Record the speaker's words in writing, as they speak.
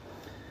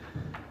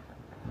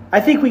I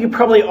think we could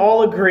probably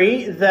all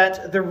agree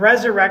that the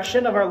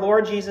resurrection of our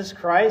Lord Jesus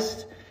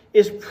Christ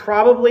is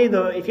probably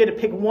if you had to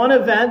pick one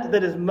event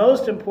that is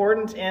most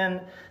important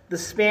in the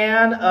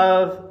span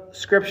of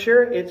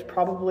Scripture, it's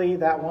probably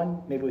that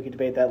one. Maybe we could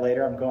debate that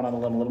later. I'm going on a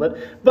limb a little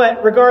bit.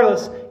 But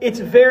regardless, it's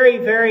very,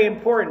 very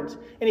important.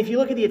 And if you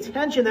look at the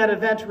attention that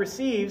event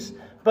receives,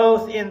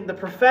 both in the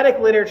prophetic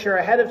literature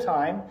ahead of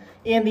time,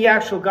 in the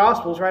actual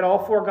Gospels, right?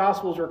 All 4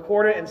 Gospels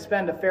record it and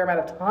spend a fair amount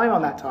of time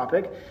on that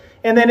topic.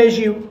 And then as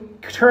you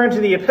turn to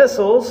the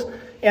epistles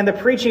and the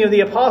preaching of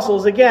the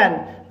apostles,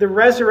 again, the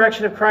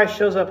resurrection of Christ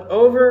shows up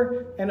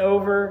over and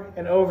over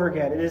and over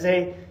again. It is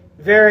a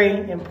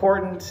very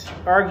important,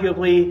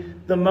 arguably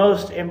the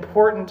most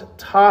important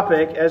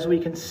topic as we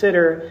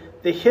consider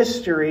the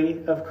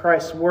history of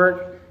Christ's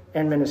work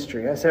and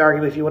ministry. I say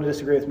arguably, if you want to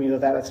disagree with me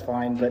with that, that's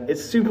fine, but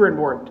it's super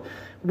important.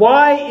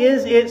 Why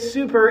is it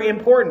super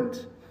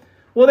important?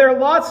 Well, there are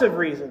lots of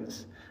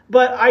reasons,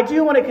 but I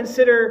do want to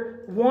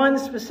consider one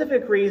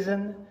specific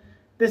reason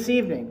this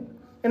evening.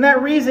 And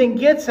that reason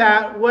gets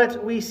at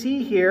what we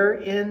see here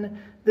in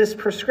this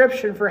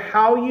prescription for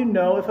how you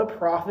know if a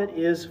prophet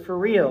is for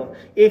real.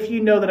 If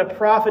you know that a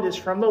prophet is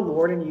from the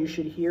Lord and you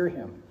should hear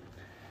him.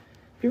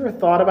 Have you ever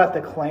thought about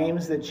the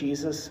claims that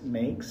Jesus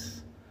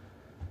makes?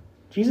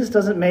 Jesus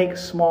doesn't make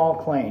small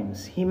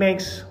claims. He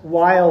makes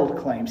wild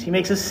claims. He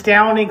makes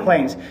astounding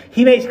claims.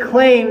 He makes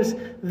claims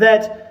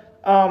that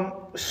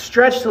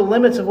stretch the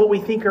limits of what we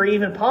think are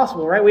even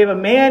possible, right? We have a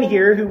man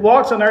here who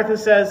walks on earth and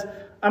says,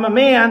 I'm a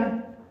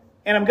man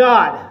and I'm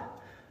God.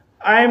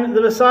 I'm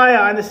the Messiah.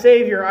 I'm the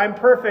Savior. I'm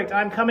perfect.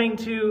 I'm coming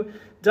to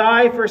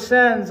die for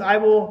sins. I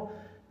will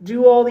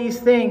do all these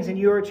things and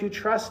you are to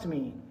trust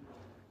me.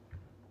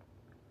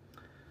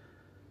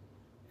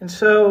 And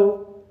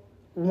so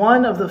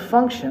one of the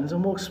functions,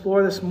 and we'll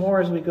explore this more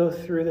as we go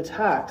through the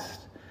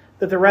text,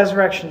 that the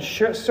resurrection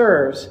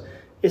serves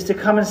is to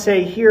come and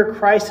say, here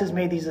Christ has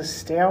made these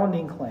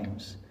astounding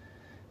claims.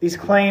 These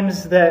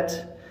claims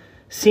that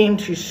seem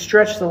to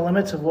stretch the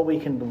limits of what we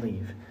can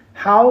believe.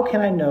 How can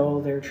I know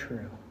they're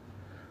true?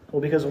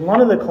 Well, because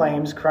one of the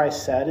claims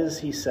Christ said is,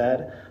 he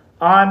said,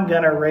 I'm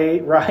going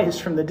to rise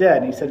from the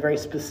dead. And he said very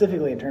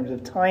specifically in terms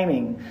of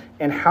timing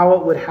and how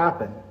it would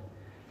happen.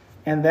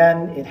 And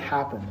then it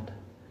happened.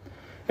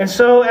 And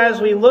so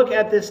as we look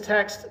at this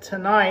text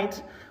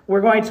tonight,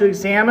 we're going to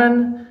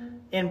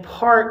examine in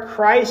part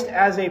Christ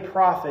as a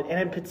prophet, and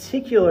in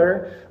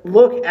particular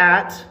look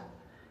at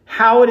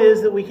how it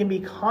is that we can be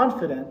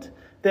confident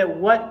that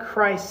what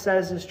Christ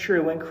says is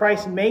true. When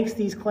Christ makes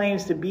these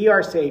claims to be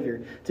our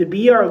Savior, to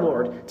be our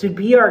Lord, to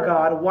be our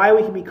God, why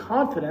we can be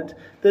confident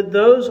that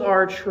those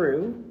are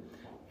true,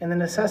 and the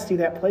necessity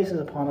that places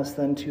upon us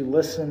then to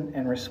listen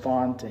and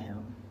respond to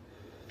him.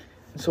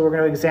 And so we're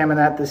going to examine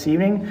that this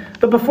evening.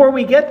 But before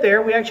we get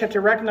there, we actually have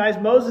to recognize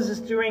Moses is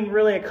doing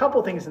really a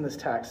couple things in this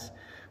text.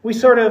 I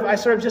sort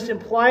of just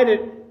implied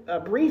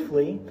it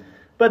briefly,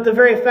 but the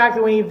very fact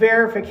that we need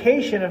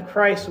verification of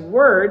Christ's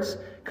words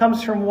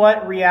comes from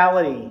what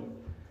reality?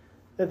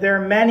 That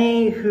there are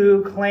many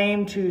who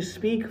claim to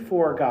speak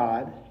for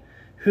God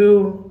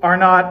who are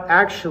not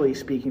actually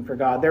speaking for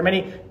God. There are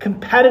many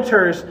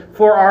competitors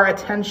for our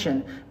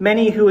attention.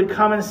 Many who would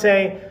come and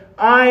say,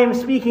 I'm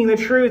speaking the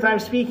truth, I'm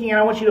speaking and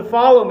I want you to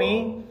follow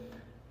me,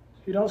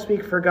 who don't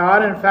speak for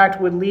God, and in fact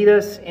would lead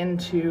us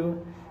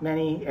into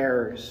many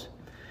errors.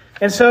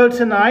 And so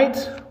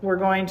tonight, we're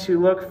going to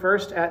look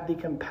first at the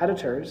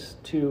competitors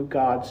to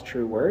God's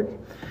true word,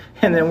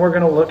 and then we're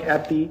going to look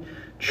at the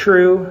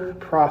true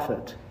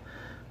prophet.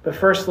 But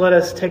first, let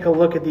us take a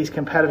look at these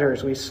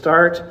competitors. We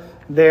start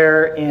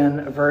there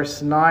in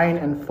verse 9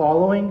 and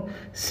following,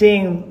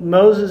 seeing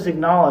Moses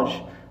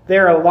acknowledge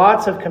there are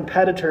lots of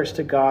competitors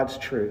to God's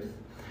truth.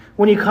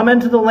 When you come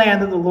into the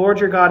land that the Lord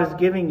your God is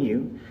giving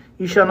you,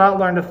 you shall not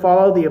learn to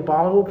follow the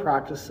abominable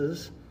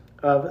practices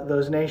of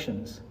those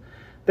nations.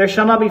 There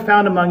shall not be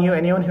found among you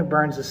anyone who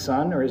burns his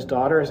son or his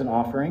daughter as an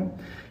offering,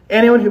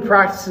 anyone who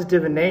practices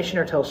divination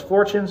or tells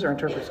fortunes or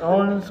interprets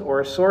omens,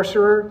 or a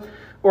sorcerer,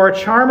 or a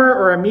charmer,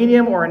 or a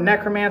medium, or a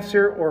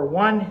necromancer, or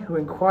one who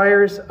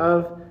inquires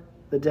of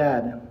the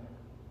dead.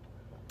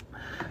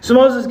 So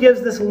Moses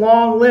gives this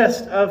long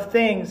list of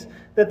things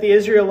that the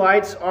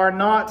Israelites are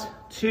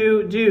not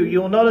to do.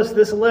 You'll notice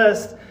this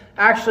list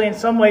actually in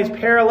some ways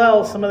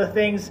parallels some of the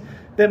things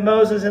that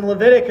Moses in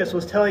Leviticus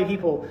was telling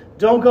people.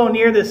 Don't go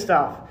near this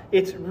stuff.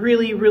 It's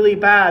really, really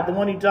bad. The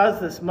one who does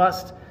this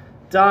must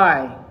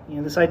die.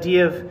 This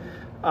idea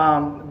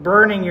of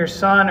burning your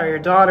son or your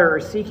daughter or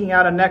seeking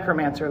out a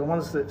necromancer, the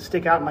ones that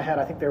stick out in my head,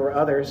 I think there were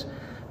others.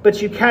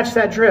 But you catch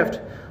that drift.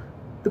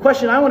 The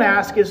question I want to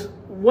ask is,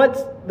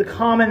 what's the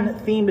common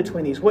theme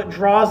between these? What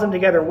draws them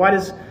together? Why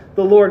does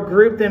the Lord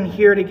group them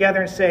here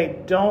together and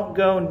say, don't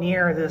go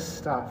near this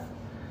stuff?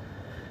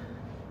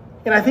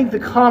 And I think the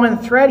common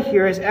thread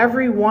here is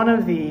every one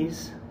of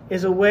these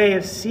is a way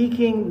of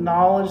seeking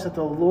knowledge that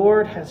the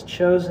Lord has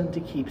chosen to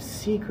keep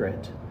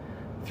secret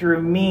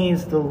through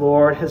means the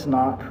Lord has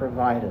not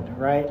provided,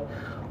 right?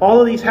 All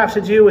of these have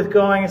to do with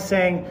going and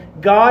saying,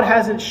 God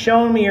hasn't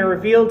shown me or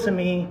revealed to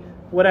me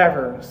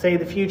whatever, say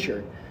the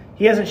future.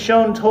 He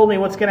hasn't told me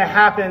what's going to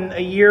happen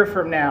a year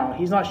from now.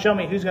 He's not shown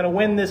me who's going to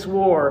win this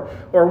war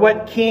or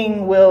what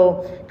king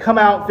will come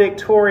out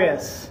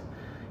victorious.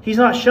 He's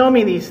not shown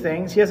me these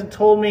things. He hasn't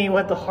told me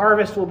what the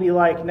harvest will be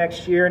like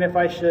next year and if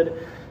I should,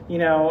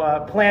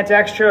 plant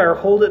extra or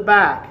hold it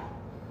back.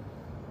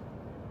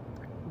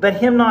 But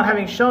him not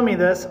having shown me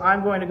this,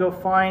 I'm going to go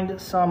find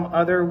some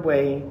other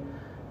way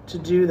to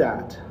do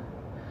that.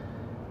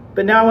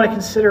 But now I want to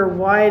consider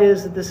why it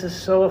is that this is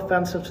so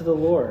offensive to the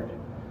Lord.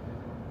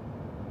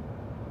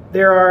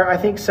 There are, I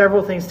think,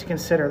 several things to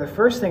consider. The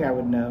first thing I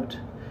would note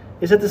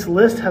is that this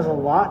list has a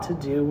lot to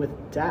do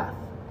with death.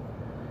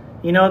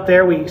 You note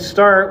there we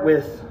start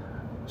with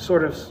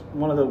sort of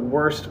one of the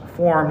worst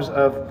forms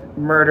of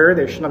murder.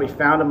 There should not be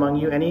found among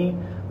you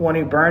anyone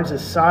who burns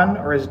his son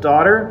or his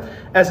daughter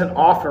as an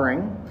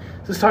offering.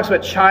 This talks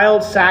about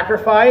child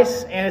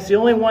sacrifice, and it's the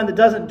only one that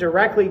doesn't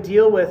directly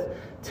deal with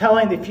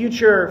telling the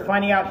future or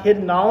finding out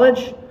hidden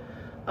knowledge.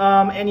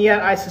 And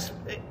yet,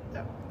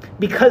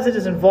 because it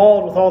is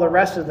involved with all the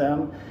rest of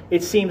them,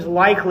 it seems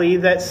likely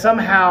that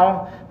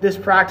somehow this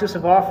practice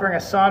of offering a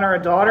son or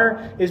a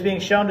daughter is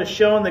being shown to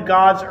show in the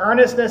God's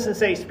earnestness and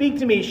say, speak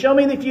to me, show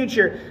me the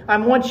future, I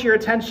want your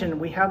attention.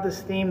 We have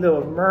this theme, though,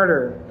 of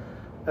murder,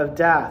 of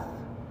death.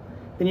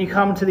 Then you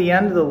come to the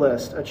end of the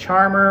list, a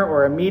charmer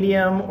or a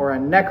medium or a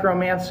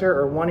necromancer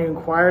or one who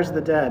inquires of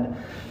the dead.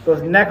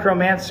 Both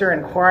necromancer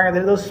and inquiring,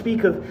 those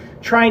speak of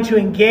trying to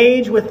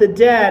engage with the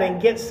dead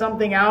and get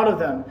something out of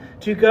them,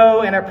 to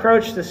go and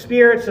approach the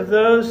spirits of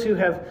those who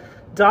have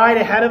died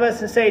ahead of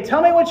us and say,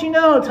 tell me what you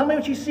know, tell me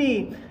what you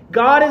see.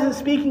 God isn't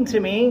speaking to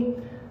me,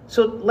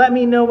 so let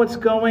me know what's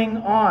going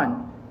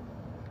on.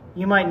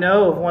 You might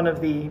know of one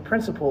of the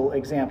principal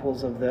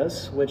examples of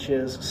this, which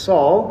is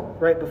Saul,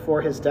 right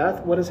before his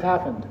death. What has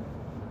happened?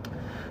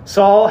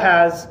 Saul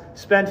has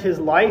spent his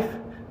life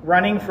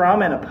running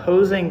from and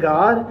opposing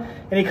God,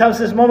 and he comes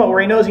to this moment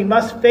where he knows he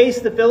must face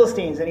the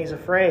Philistines, and he's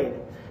afraid.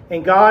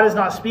 And God is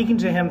not speaking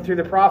to him through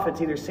the prophets,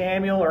 either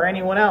Samuel or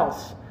anyone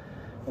else.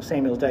 Well,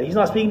 Samuel's dead. He's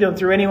not speaking to him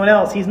through anyone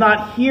else. He's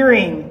not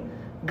hearing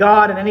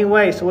God in any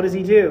way. So what does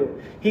he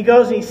do? He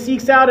goes and he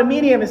seeks out a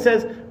medium and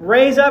says,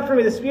 raise up for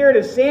me the spirit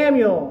of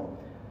Samuel.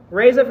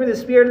 Raise up for me the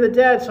spirit of the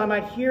dead so I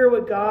might hear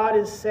what God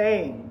is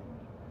saying.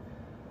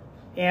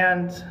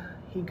 And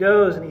he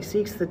goes and he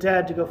seeks the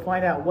dead to go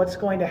find out what's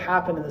going to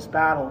happen in this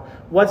battle.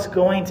 What's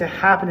going to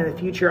happen in the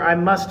future. I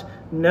must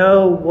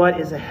know what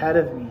is ahead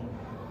of me.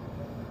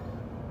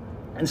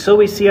 And so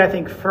we see, I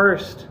think,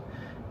 first,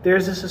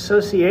 there's this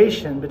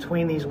association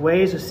between these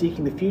ways of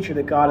seeking the future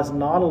that God has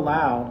not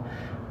allowed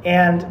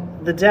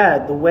and the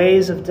dead, the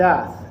ways of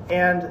death.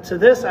 And to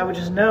this, I would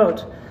just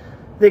note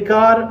that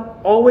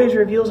God always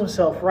reveals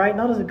himself, right?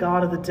 Not as a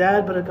God of the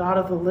dead, but a God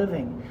of the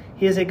living.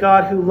 He is a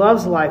God who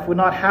loves life, would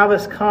not have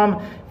us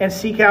come and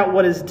seek out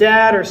what is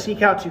dead or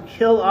seek out to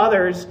kill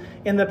others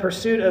in the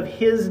pursuit of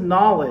his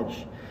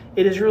knowledge.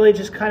 It is really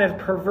just kind of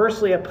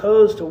perversely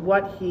opposed to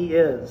what he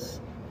is.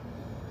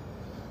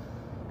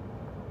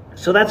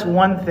 So that's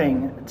one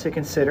thing to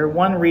consider.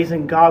 One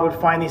reason God would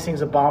find these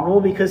things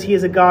abominable, because he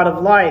is a God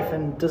of life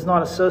and does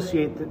not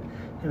associate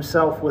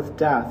himself with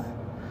death.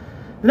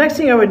 The next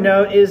thing I would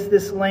note is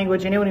this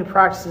language. Anyone who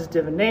practices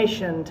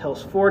divination,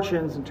 tells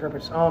fortunes,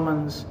 interprets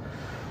omens,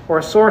 or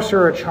a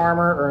sorcerer, a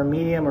charmer, or a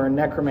medium, or a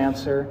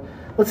necromancer.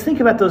 Let's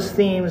think about those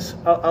themes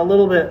a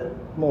little bit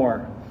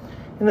more.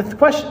 And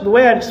the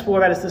way I'd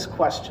explore that is this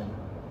question.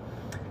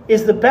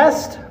 Is the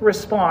best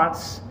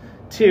response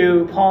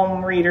to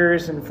palm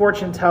readers and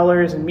fortune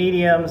tellers and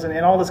mediums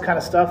and all this kind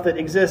of stuff that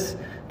exists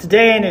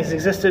today and has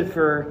existed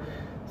for,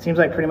 it seems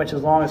like, pretty much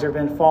as long as there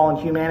have been fallen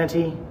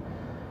humanity?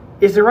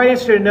 Is the right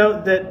answer to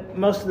note that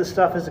most of the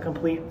stuff is a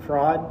complete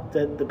fraud,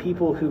 that the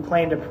people who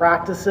claim to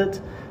practice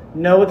it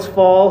know it's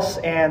false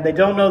and they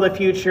don't know the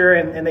future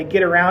and they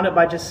get around it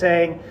by just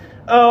saying,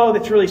 oh,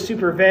 that's really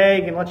super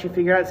vague and let you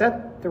figure out? Is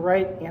that the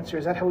right answer?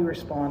 Is that how we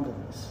respond to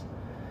this?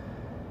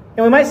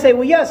 And we might say,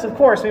 well, yes, of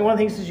course. I mean, one of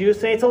the things is you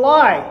say it's a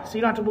lie, so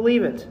you don't have to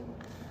believe it.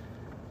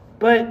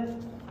 But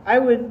I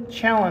would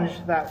challenge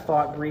that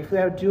thought briefly.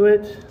 I would do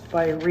it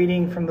by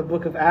reading from the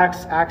book of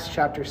Acts, Acts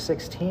chapter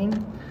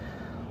 16.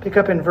 Pick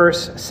up in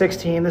verse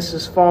 16. This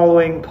is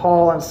following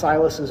Paul and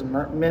Silas's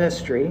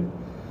ministry. And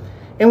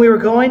as we were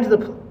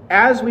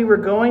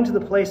going to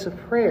the place of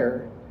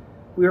prayer,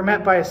 we were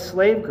met by a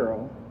slave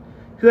girl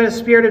who had a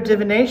spirit of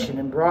divination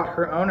and brought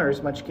her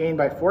owners much gain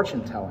by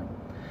fortune telling.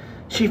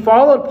 She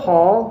followed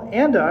Paul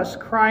and us,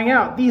 crying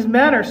out, "These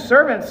men are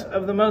servants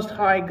of the Most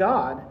High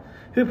God,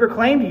 who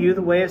proclaim to you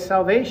the way of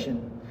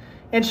salvation."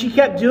 And she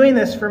kept doing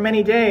this for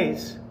many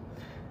days.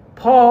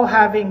 Paul,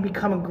 having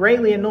become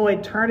greatly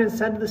annoyed, turned and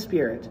said to the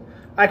spirit,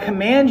 "I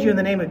command you in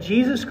the name of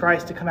Jesus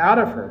Christ to come out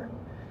of her."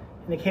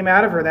 And it came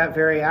out of her that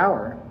very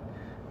hour.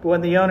 But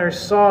when the owners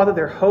saw that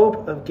their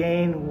hope of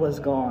gain was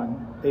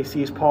gone, they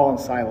seized Paul and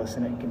Silas,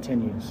 and it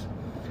continues.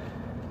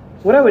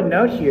 what I would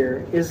note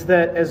here is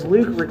that as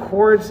Luke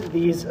records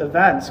these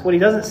events, what he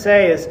doesn't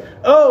say is,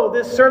 oh,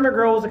 this servant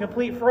girl was a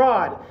complete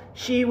fraud.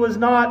 She was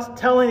not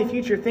telling the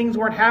future. Things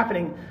weren't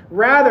happening.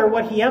 Rather,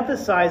 what he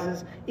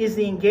emphasizes is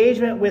the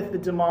engagement with the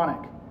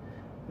demonic.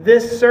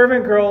 This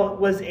servant girl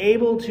was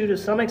able to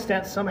some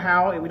extent,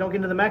 somehow, we don't get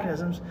into the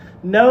mechanisms,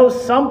 know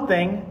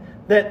something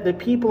that the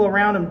people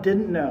around him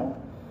didn't know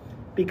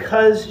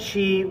because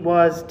she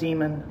was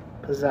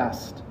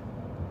demon-possessed.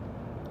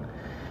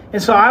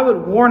 And so I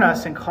would warn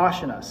us and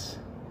caution us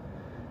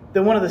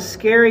that one of the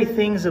scary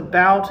things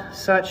about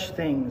such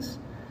things,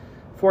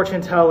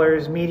 fortune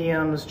tellers,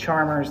 mediums,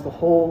 charmers, the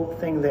whole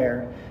thing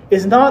there,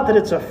 is not that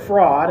it's a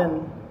fraud,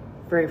 and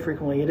very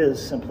frequently it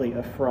is simply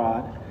a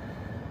fraud,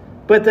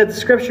 but that the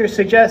Scripture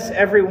suggests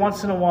every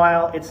once in a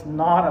while it's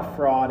not a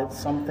fraud, it's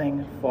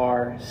something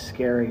far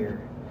scarier.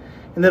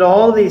 And that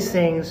all of these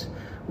things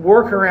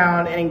work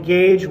around and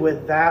engage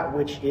with that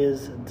which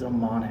is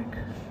demonic.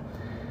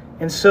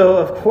 And so,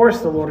 of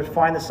course, the Lord would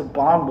find this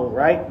abominable,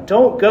 right?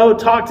 Don't go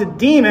talk to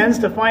demons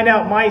to find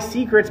out my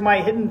secrets,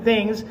 my hidden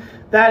things.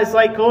 That is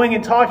like going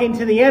and talking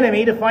to the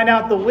enemy to find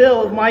out the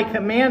will of my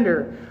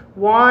commander.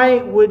 Why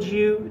would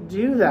you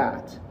do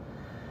that?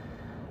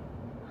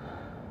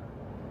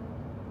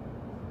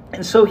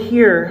 And so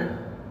here,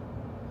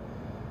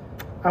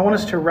 I want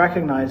us to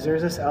recognize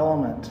there's this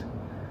element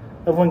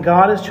of when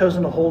God has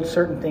chosen to hold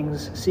certain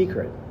things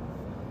secret.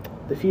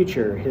 The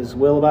future, his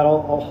will about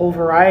a whole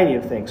variety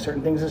of things,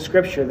 certain things in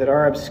Scripture that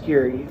are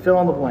obscure. You fill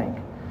in the blank.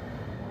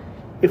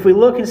 If we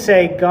look and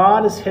say,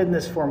 God has hidden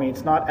this for me,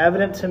 it's not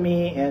evident to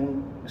me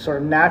in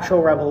sort of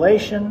natural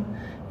revelation,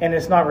 and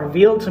it's not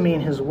revealed to me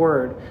in his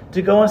word,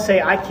 to go and say,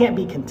 I can't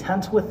be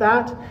content with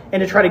that,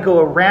 and to try to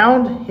go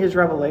around his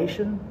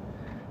revelation,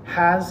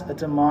 has a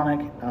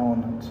demonic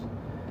element.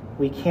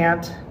 We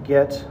can't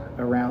get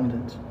around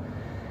it.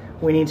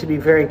 We need to be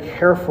very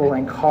careful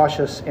and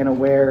cautious and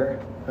aware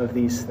of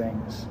these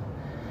things.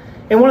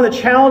 And one of the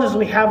challenges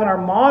we have in our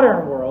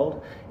modern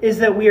world is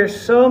that we are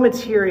so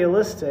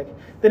materialistic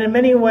that in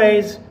many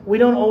ways we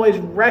don't always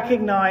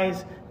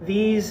recognize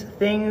these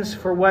things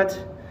for what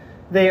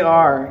they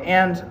are.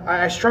 And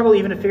I struggle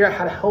even to figure out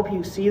how to help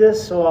you see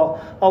this,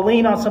 so I'll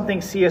lean on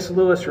something C.S.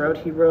 Lewis wrote.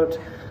 He wrote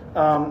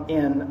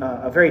in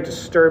a very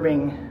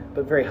disturbing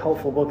but very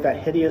helpful book,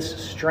 That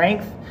Hideous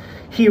Strength.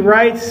 He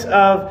writes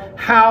of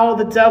how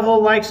the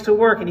devil likes to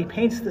work, and he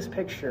paints this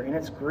picture, and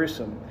it's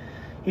gruesome.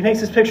 He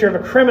paints this picture of a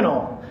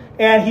criminal,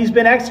 and he's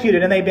been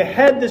executed, and they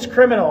behead this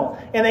criminal,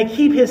 and they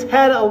keep his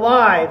head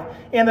alive.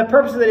 And the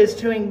purpose of it is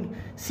to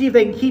see if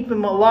they can keep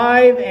him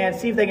alive and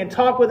see if they can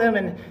talk with him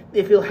and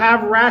if he'll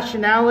have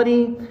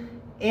rationality.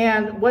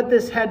 And what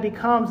this head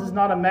becomes is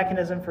not a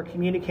mechanism for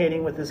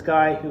communicating with this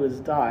guy who has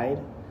died,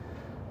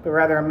 but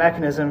rather a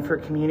mechanism for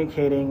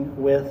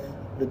communicating with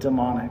the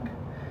demonic.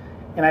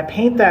 And I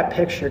paint that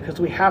picture because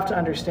we have to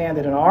understand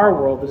that in our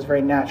world it is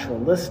very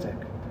naturalistic.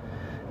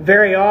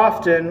 Very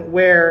often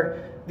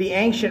where the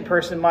ancient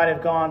person might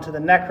have gone to the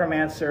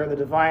necromancer or the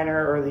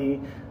diviner or the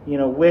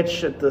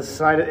witch at the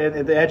side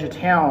at the edge of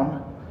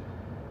town,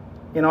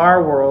 in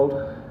our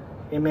world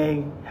it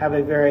may have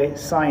a very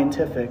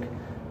scientific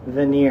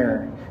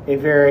veneer, a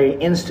very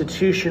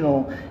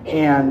institutional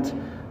and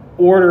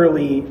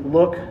orderly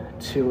look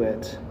to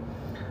it.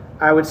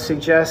 I would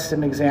suggest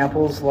some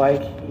examples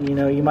like,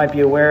 you might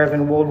be aware of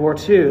in World War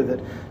II, that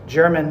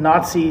German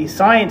Nazi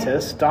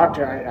scientists,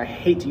 I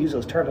hate to use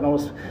those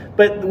terms,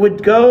 but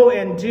would go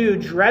and do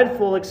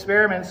dreadful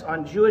experiments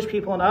on Jewish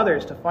people and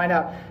others to find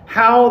out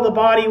how the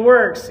body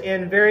works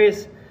in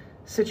various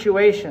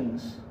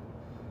situations.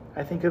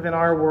 I think of in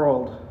our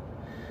world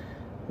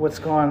what's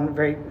gone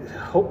very,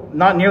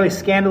 not nearly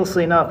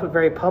scandalously enough, but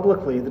very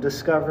publicly, the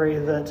discovery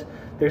that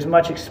there's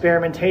much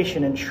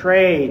experimentation and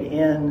trade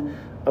in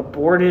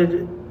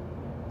aborted,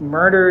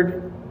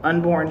 murdered,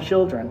 unborn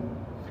children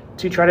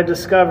to try to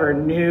discover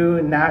new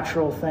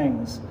natural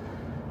things.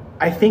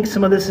 I think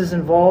some of this is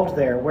involved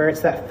there, where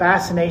it's that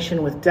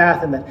fascination with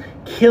death and the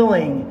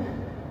killing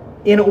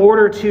in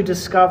order to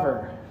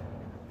discover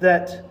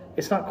that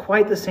it's not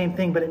quite the same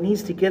thing, but it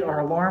needs to get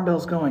our alarm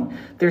bells going.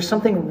 There's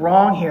something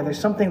wrong here. There's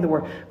something that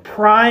we're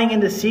prying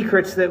into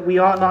secrets that we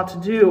ought not to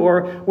do,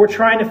 or we're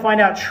trying to find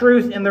out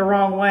truth in the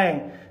wrong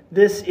way.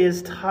 This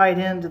is tied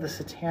into the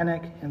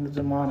satanic and the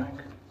demonic.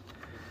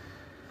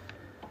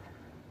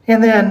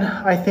 And then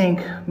I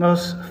think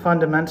most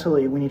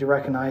fundamentally we need to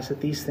recognize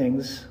that these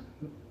things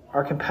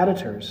are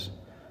competitors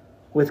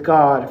with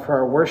God for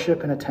our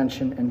worship and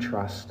attention and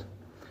trust.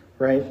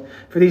 Right?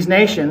 For these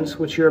nations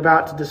which you're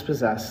about to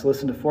dispossess,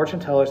 listen to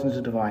fortune tellers and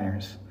to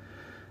diviners.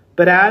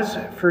 But as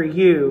for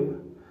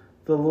you,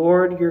 the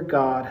Lord your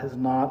God has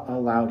not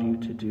allowed you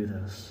to do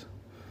this.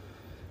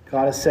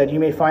 God has said, you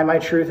may find my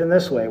truth in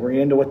this way. We're going to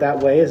get into what that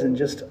way is in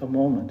just a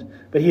moment.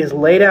 But he has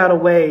laid out a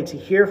way to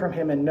hear from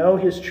him and know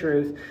his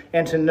truth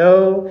and to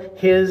know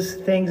his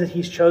things that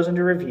he's chosen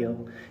to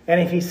reveal.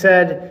 And if he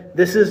said,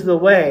 this is the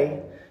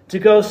way, to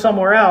go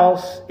somewhere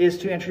else is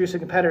to introduce a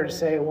competitor to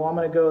say, well, I'm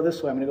going to go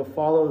this way. I'm going to go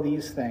follow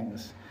these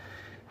things.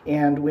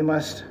 And we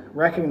must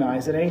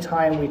recognize that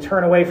anytime we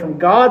turn away from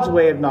God's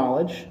way of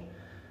knowledge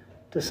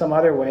to some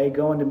other way,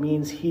 going to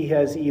means he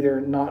has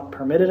either not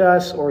permitted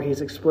us or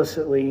he's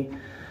explicitly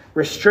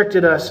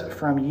restricted us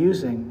from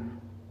using.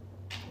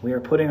 We are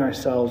putting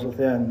ourselves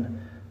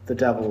within the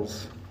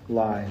devil's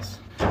lies.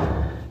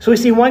 So we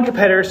see one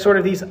competitor, sort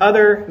of these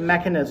other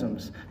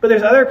mechanisms. But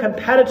there's other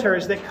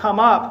competitors that come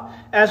up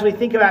as we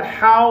think about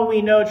how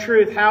we know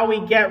truth, how we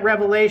get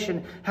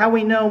revelation, how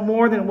we know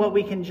more than what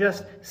we can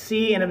just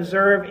see and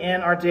observe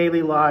in our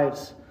daily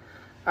lives.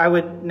 I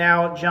would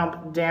now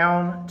jump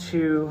down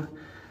to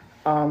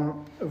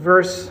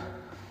verse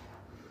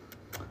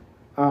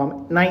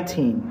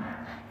 19.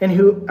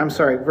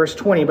 Verse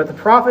 20. But the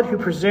prophet who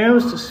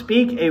presumes to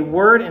speak a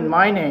word in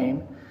my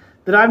name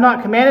that I have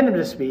not commanded him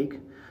to speak,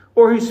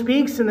 or who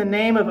speaks in the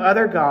name of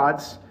other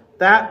gods,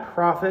 that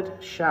prophet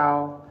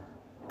shall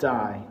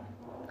die.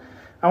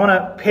 I want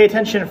to pay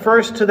attention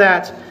first to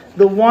that,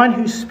 the one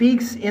who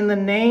speaks in the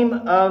name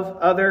of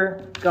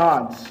other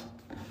gods.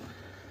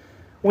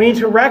 We need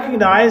to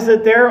recognize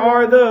that there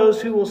are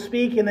those who will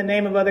speak in the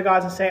name of other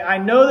gods and say, I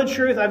know the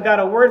truth, I've got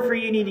a word for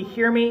you, you need to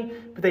hear me,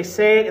 but they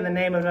say it in the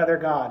name of another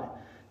god.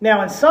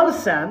 Now, in some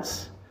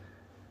sense,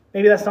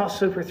 maybe that's not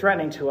super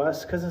threatening to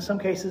us, because in some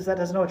cases that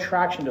has no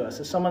attraction to us.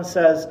 If someone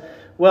says,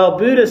 well,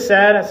 Buddha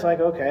said, it's like,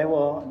 okay,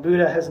 well,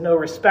 Buddha has no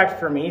respect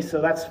for me,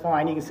 so that's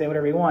fine. You can say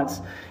whatever he wants.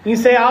 You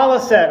can say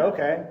Allah said,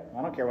 okay,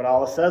 I don't care what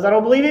Allah says. I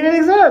don't believe it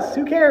exists.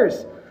 Who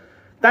cares?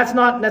 That's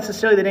not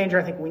necessarily the danger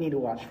I think we need to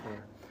watch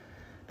for.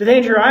 The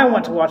danger I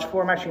want to watch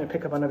for, I'm actually going to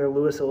pick up another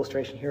Lewis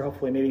illustration here,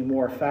 hopefully maybe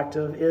more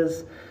effective,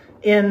 is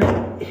in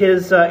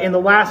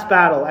the last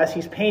battle, as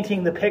he's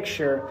painting the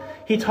picture,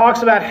 he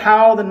talks about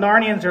how the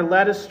Narnians are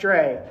led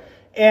astray.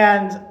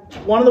 And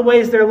one of the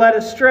ways they're led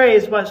astray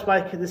is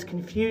by this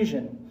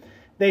confusion.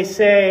 They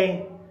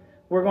say,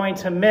 we're going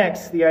to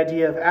mix the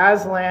idea of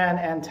Aslan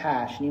and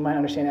Tash. And you might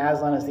understand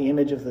Aslan as the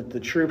image of the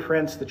true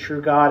prince, the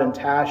true God, and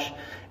Tash,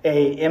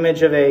 a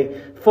image of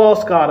a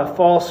false god, a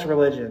false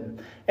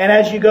religion. And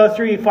as you go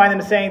through, you find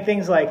them saying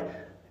things like,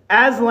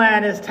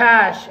 Aslan is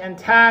Tash, and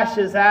Tash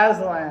is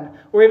Aslan.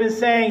 Or even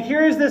saying,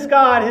 here's this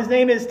god, his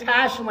name is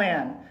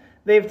Tashlan.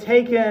 They've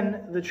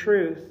taken the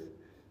truth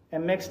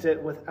and mixed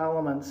it with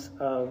elements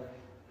of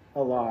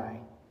a lie.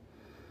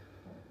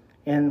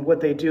 And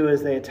what they do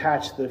is they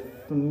attach the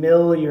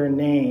familiar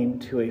name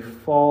to a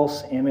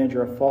false image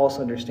or a false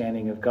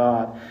understanding of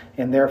God,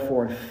 and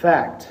therefore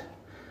infect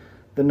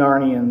the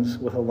Narnians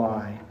with a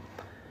lie.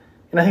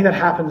 And I think that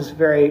happens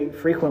very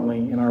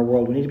frequently in our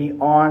world. We need to be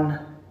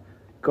on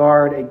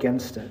guard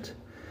against it.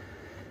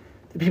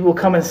 The people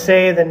come and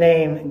say the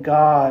name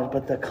God,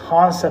 but the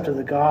concept of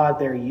the God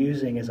they're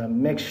using is a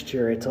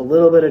mixture. It's a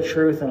little bit of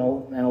truth and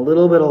a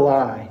little bit of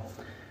lie.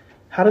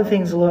 How do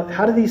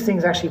these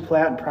things actually play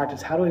out in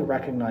practice? How do we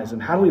recognize them?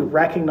 How do we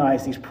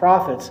recognize these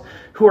prophets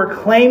who are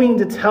claiming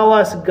to tell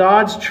us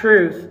God's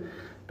truth,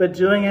 but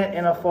doing it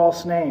in a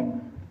false name?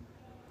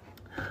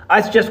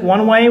 I suggest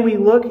one way we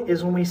look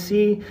is when we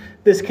see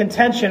this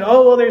contention.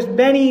 Oh, well, there's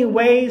many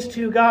ways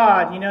to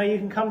God. You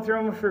can come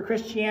through them for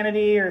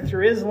Christianity or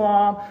through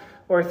Islam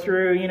or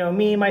through,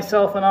 me,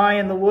 myself, and I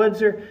in the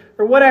woods or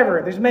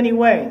whatever. There's many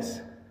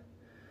ways.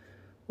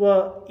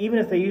 Well, even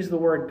if they use the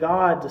word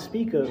God to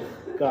speak of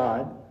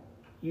God,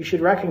 you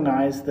should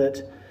recognize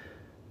that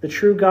the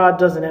true God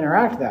doesn't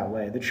interact that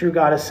way. The true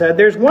God has said,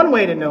 there's one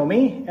way to know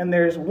me, and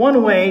there's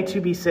one way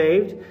to be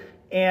saved,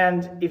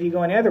 and if you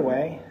go any other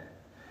way,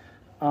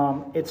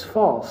 it's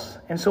false.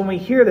 And so when we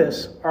hear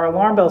this, our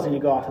alarm bells need to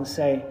go off and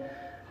say,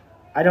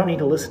 I don't need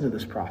to listen to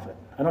this prophet.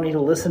 I don't need to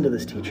listen to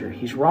this teacher.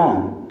 He's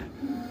wrong.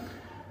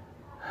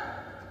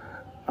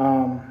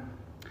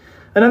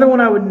 Another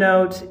one I would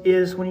note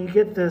is when you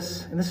get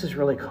this, and this is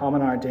really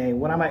common in our day,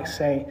 what I might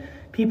say,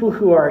 people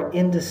who are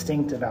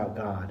indistinct about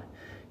God.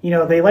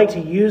 They like to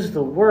use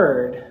the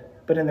word,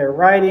 but in their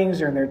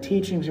writings or in their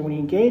teachings or when you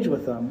engage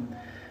with them,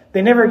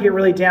 they never get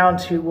really down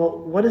to, well,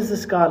 what is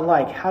this God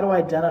like? How do I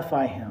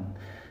identify him?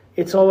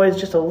 It's always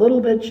just a little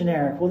bit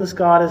generic. Well, this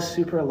God is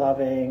super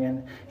loving,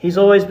 and he's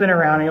always been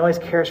around, and he always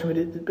cares for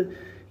me. But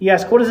you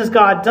ask, what has this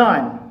God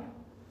done?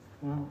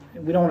 Well,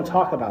 we don't want to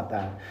talk about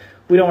that.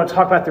 We don't want to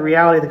talk about the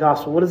reality of the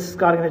gospel. What is this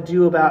God going to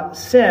do about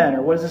sin?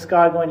 Or what is this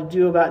God going to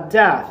do about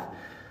death?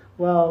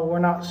 Well, we're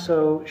not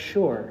so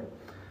sure.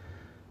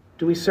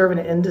 Do we serve an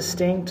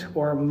indistinct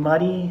or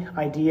muddy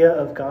idea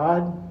of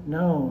God?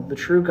 No, the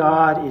true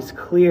God is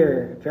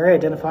clear, very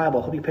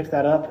identifiable. I hope you picked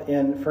that up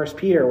in 1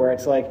 Peter, where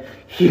it's like,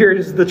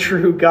 here's the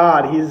true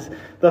God. He's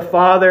the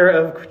Father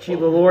of the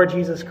Lord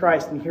Jesus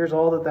Christ, and here's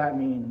all that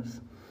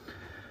means.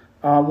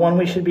 One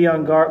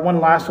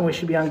last one we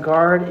should be on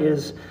guard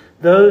is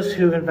those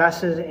who've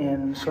invested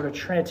in sort of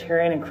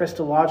Trinitarian and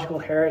Christological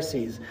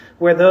heresies,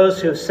 where those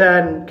who have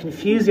said and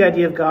confused the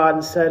idea of God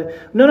and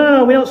said,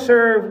 no, we don't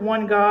serve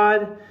one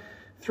God,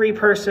 three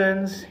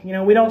persons.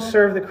 We don't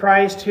serve the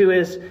Christ who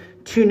is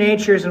two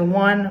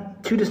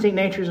distinct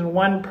natures in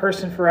one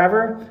person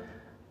forever.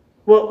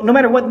 Well, no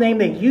matter what name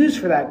they use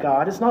for that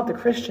God, it's not the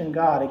Christian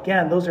God.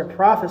 Again, those are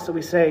prophets that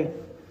we say,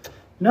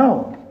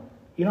 no,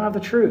 You don't have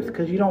the truth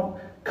because you don't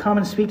come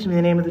and speak to me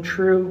in the name of the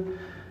true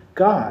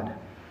God.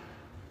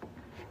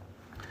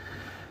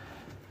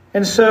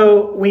 And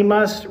so we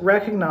must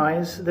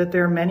recognize that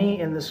there are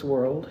many in this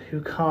world who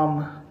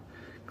come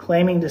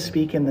claiming to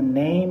speak in the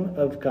name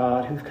of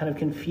God, who've kind of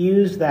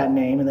confused that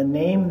name, and the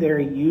name they're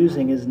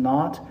using is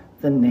not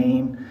the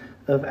name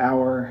of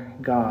our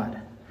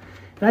God.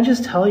 And I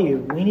just tell you,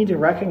 we need to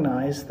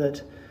recognize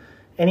that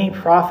any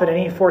prophet,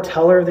 any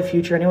foreteller of the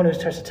future, anyone who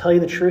tries to tell you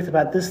the truth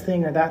about this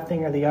thing or that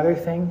thing or the other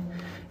thing,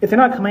 if they're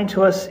not coming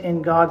to us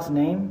in God's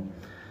name,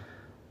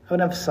 I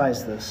would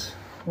emphasize this.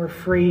 We're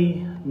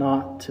free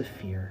not to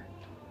fear.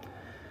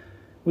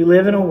 We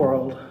live in a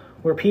world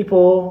where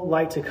people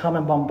like to come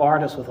and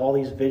bombard us with all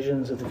these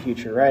visions of the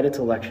future, right? It's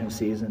election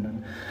season,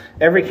 and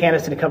every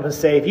candidate's going to come and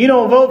say, if you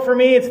don't vote for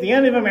me, it's the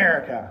end of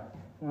America.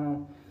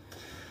 Well,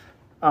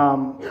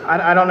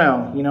 I don't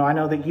know. I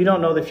know that you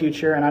don't know the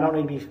future, and I don't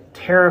need to be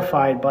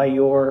terrified by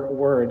your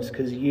words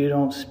because you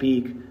don't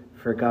speak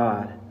for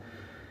God.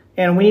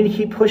 And we need to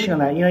keep pushing on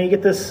that. You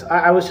get this.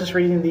 I was just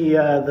reading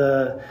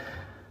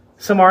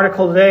some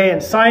article today,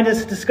 and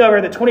scientists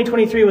discovered that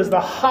 2023 was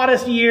the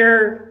hottest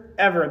year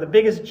ever, the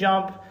biggest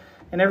jump,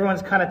 and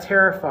everyone's kind of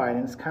terrified.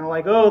 And it's kind of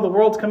like, oh, the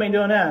world's coming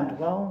to an end.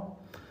 Well,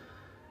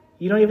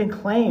 you don't even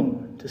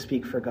claim to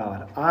speak for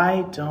God.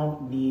 I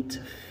don't need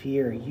to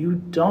fear. You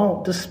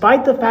don't.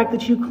 Despite the fact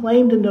that you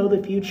claim to know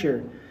the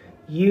future,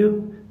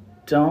 you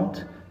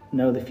don't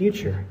know the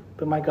future.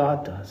 But my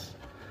God does.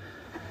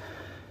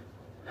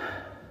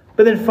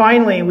 But then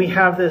finally, we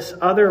have this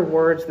other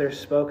words that are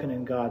spoken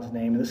in God's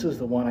name. And this is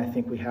the one I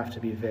think we have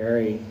to be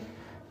very,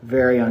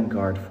 very on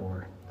guard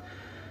for.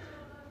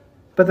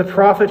 But the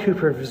prophet who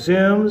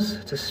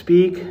presumes to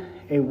speak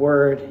a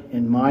word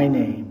in my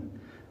name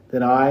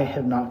that I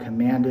have not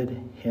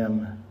commanded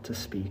him to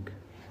speak.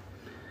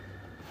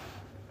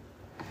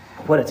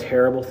 What a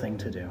terrible thing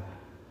to do.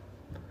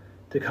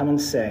 To come and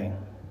say,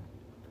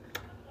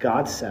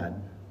 God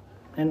said,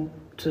 and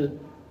to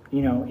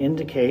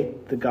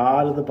indicate the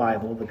God of the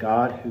Bible, the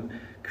God who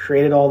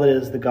created all that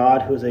is, the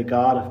God who is a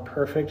God of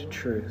perfect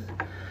truth,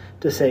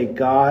 to say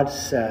God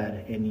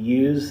said and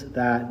use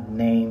that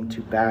name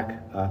to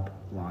back up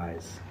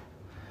lies.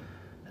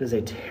 It is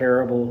a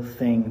terrible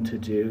thing to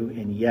do,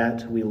 and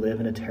yet we live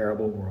in a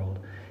terrible world.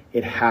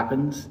 It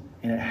happens,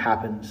 and it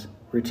happens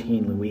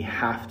routinely. We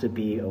have to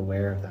be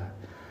aware of that.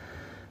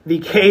 The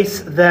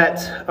case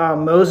that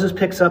Moses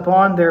picks up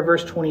on there,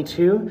 verse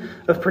 22,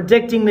 of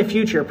predicting the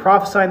future,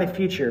 prophesying the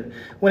future.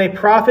 When a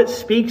prophet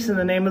speaks in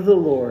the name of the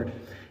Lord,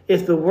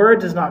 if the word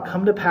does not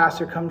come to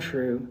pass or come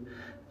true,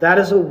 that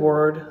is a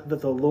word that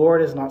the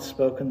Lord has not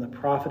spoken. The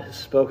prophet has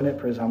spoken it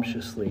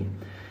presumptuously.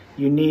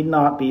 You need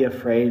not be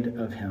afraid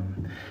of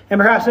him. And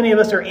perhaps many of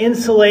us are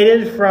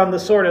insulated from the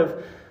sort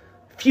of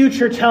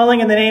future telling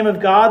in the name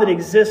of God that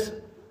exists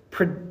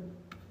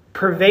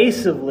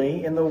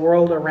pervasively in the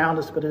world around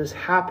us, but it is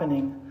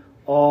happening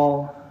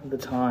all the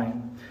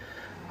time.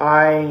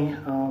 I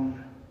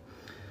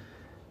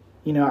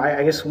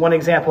guess one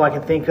example I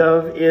can think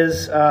of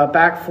is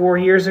back 4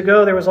 years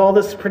ago, there was all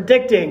this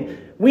predicting,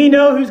 we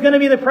know who's going to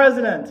be the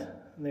president.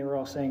 And they were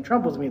all saying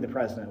Trump was going to be the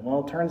president.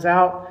 Well, it turns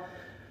out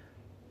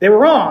they were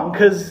wrong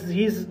because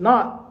he's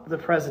not the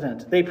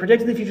president. They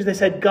predicted the future. They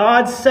said,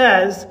 God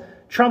says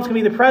Trump's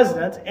going to be the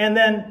president, and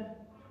then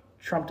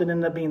Trump didn't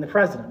end up being the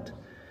president.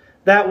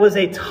 That was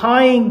a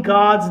tying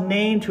God's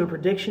name to a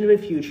prediction of a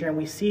future, and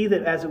we see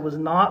that as it was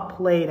not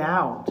played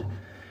out,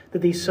 that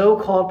these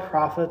so-called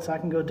prophets, I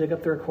can go dig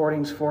up the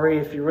recordings for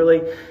you if you're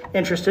really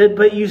interested,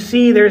 but you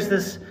see there's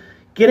this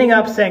getting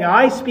up saying,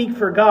 I speak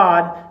for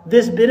God,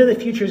 this bit of the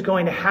future is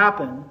going to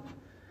happen.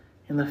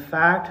 And the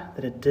fact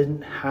that it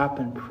didn't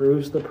happen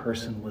proves the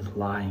person was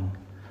lying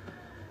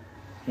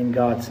in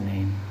God's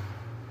name.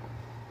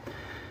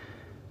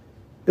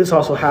 This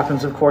also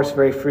happens, of course,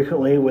 very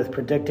frequently with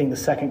predicting the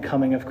second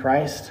coming of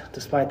Christ,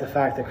 despite the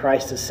fact that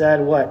Christ has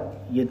said,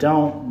 what? You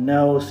don't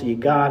know, so you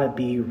got to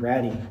be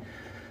ready.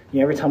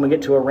 Every time we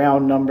get to a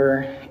round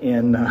number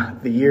in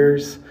the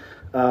years,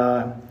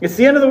 it's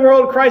the end of the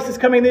world, Christ is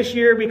coming this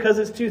year because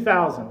it's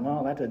 2000.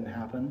 Well, that didn't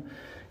happen.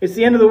 It's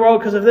the end of the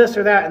world because of this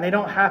or that, and they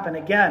don't happen.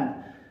 Again,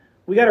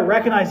 we got to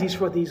recognize these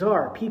for what these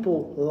are.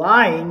 People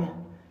lying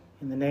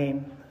in the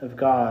name of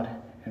God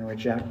and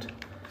reject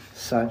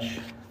such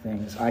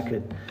things. I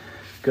could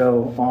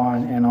go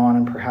on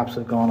and perhaps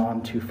have gone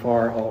on too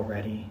far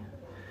already.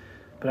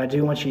 But I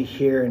do want you to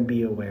hear and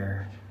be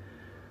aware.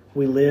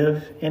 We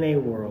live in a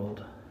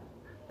world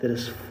that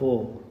is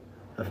full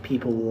of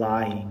people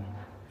lying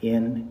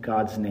in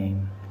God's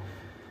name.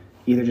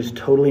 Either just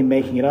totally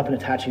making it up and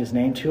attaching his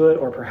name to it,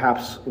 or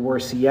perhaps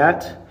worse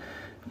yet,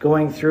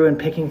 going through and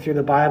picking through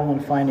the Bible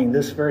and finding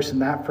this verse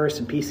and that verse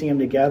and piecing them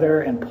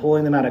together and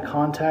pulling them out of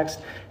context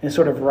and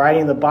sort of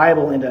writing the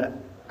Bible into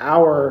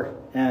our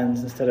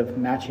ends instead of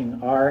matching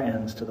our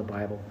ends to the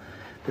Bible.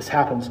 This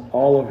happens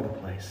all over the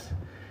place.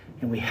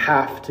 And we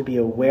have to be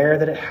aware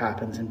that it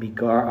happens and be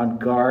on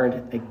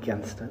guard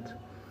against it.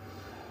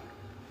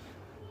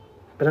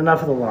 But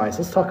enough of the lies.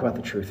 Let's talk about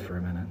the truth for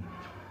a minute.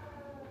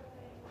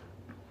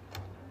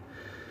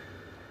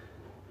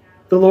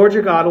 The Lord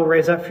your God will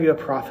raise up for you a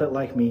prophet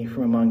like me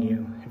from among you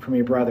and from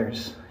your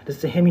brothers. It is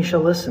to him you shall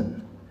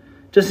listen.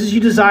 Just as you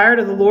desired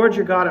of the Lord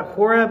your God at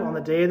Horeb on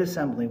the day of the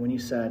assembly, when you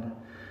said,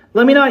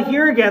 let me not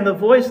hear again the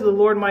voice of the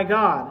Lord my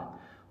God,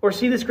 or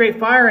see this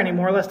great fire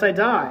anymore, lest I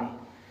die.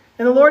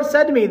 And the Lord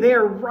said to me, they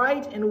are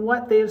right in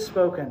what they have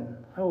spoken.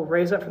 I will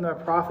raise up from them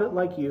a prophet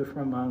like you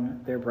from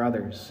among their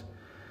brothers.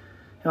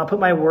 And I'll put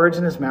my words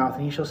in his mouth,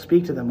 and he shall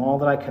speak to them all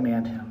that I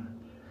command him.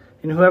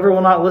 And whoever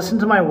will not listen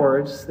to my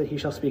words that he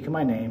shall speak in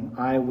my name,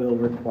 I will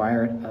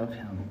require it of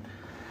him.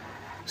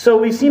 So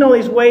we've seen all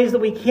these ways that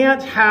we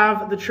can't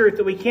have the truth,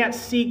 that we can't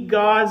seek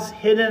God's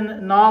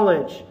hidden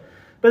knowledge.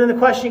 But then the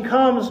question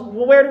comes,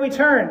 well, where do we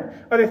turn?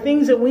 Are there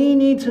things that we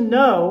need to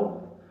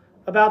know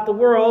about the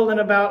world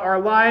and about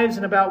our lives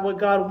and about what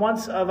God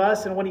wants of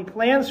us and what he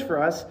plans for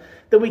us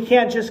that we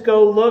can't just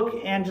go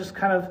look and just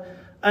kind of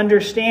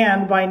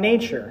understand by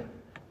nature?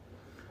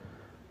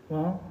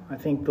 Well, I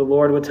think the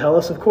Lord would tell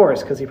us, of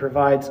course, because he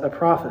provides a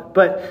prophet.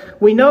 But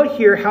we note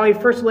here how he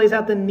first lays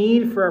out the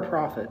need for a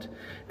prophet.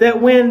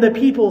 That when the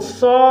people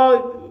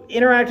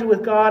interacted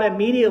with God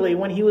immediately,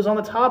 when he was on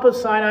the top of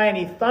Sinai and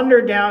he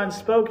thundered down and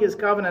spoke his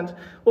covenant,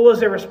 what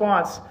was their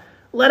response?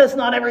 Let us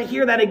not ever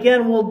hear that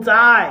again, we'll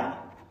die.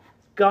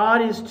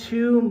 God is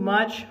too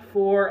much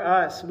for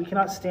us. We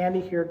cannot stand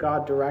to hear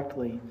God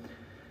directly.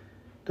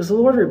 Does the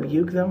Lord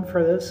rebuke them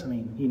for this? I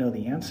mean, you know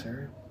the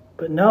answer.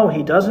 But no,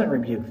 he doesn't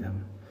rebuke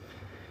them.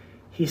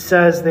 He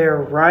says they're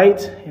right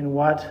in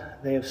what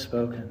they have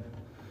spoken.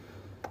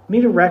 We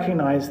need to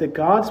recognize that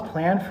God's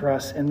plan for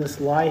us in this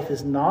life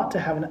is not to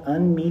have an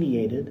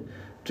unmediated,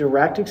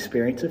 direct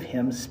experience of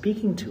him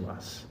speaking to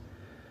us.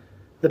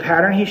 The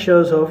pattern he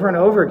shows over and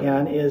over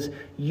again is,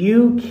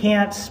 you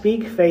can't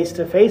speak face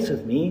to face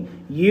with me.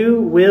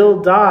 You will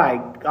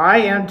die. I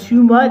am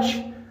too much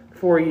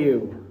for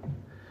you.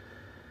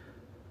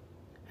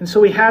 And so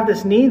we have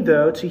this need,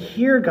 though, to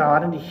hear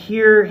God and to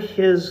hear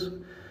his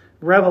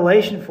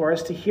revelation for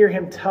us, to hear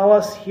him tell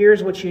us,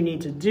 here's what you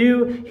need to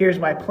do, here's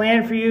my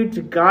plan for you, to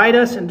guide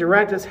us and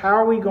direct us. How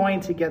are we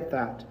going to get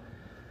that?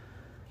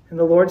 And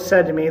the Lord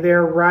said to me, they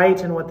are right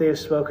in what they have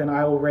spoken.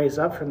 I will raise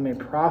up for them a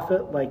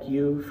prophet like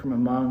you from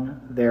among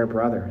their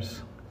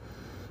brothers.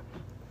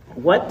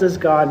 What does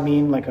God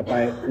mean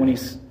when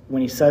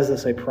he says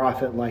this, a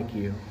prophet like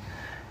you?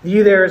 The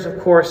you there is, of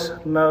course,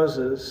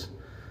 Moses.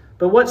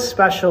 But what's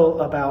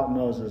special about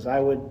Moses? I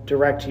would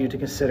direct you to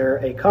consider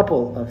a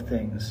couple of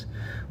things.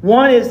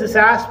 One is this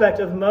aspect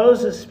of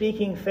Moses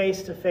speaking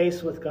face to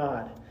face with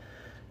God,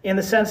 in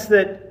the sense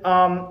that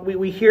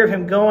we hear of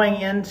him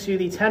going into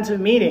the tent of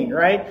meeting,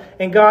 right?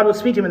 And God would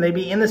speak to him, and they'd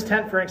be in this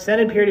tent for an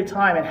extended period of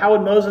time. And how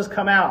would Moses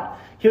come out?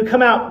 He would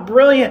come out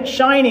brilliant,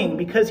 shining,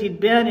 because he'd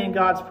been in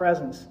God's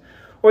presence.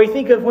 Or you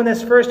think of when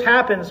this first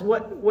happens,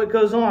 what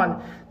goes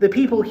on? The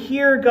people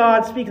hear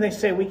God speak, and they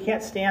say, we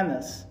can't stand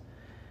this.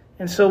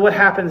 And so what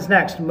happens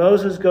next?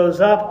 Moses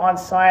goes up on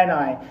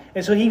Sinai.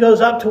 And so he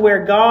goes up to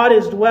where God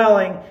is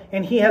dwelling,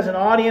 and he has an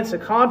audience, a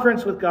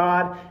conference with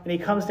God, and he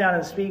comes down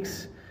and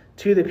speaks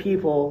to the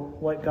people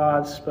what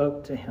God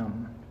spoke to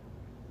him.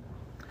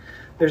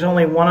 There's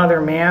only one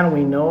other man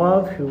we know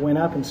of who went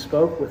up and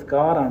spoke with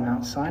God on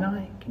Mount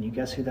Sinai. Can you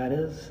guess who that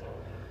is?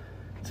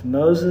 It's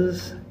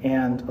Moses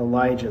and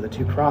Elijah, the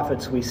two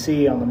prophets we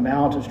see on the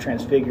Mount of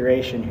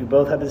Transfiguration, who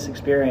both have this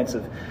experience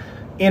of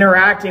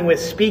interacting with,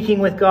 speaking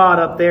with God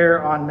up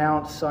there on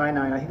Mount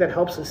Sinai. And I think that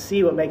helps us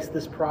see what makes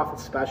this prophet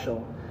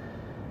special.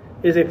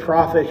 It is a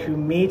prophet who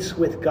meets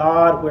with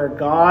God where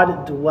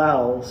God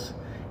dwells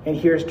and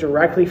hears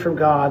directly from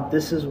God,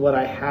 this is what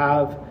I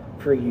have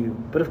for you.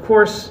 But of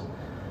course,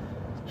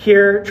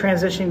 here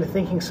transitioning to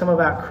thinking some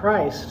about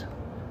Christ,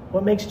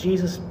 what makes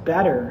Jesus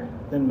better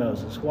than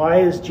Moses?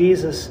 Why is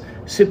Jesus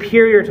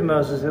superior to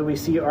Moses that we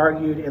see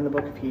argued in the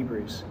book of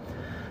Hebrews?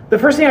 The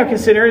first thing I would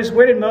consider is,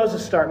 where did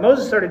Moses start?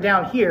 Moses started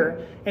down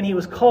here, and he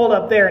was called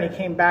up there, and he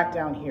came back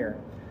down here.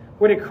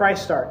 Where did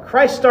Christ start?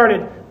 Christ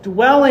started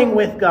dwelling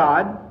with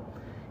God,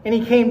 and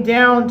he came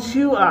down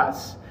to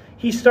us.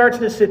 He starts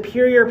in a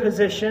superior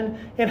position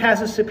and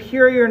has a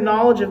superior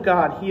knowledge of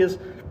God. He is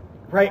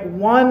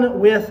one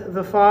with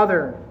the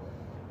Father.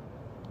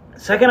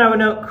 Second, I would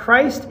note,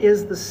 Christ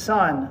is the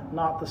Son,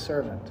 not the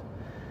servant.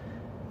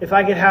 If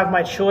I could have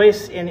my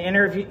choice in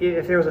interview,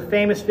 if there was a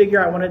famous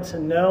figure I wanted to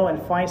know and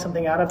find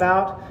something out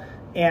about,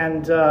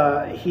 and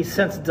he's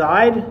since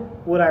died,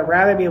 would I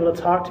rather be able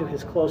to talk to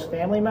his close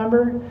family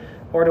member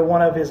or to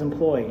one of his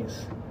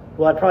employees?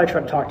 Well, I'd probably try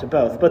to talk to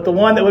both. But the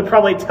one that would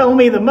probably tell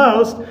me the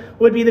most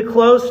would be the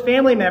close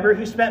family member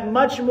who spent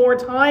much more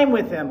time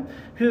with him,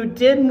 who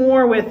did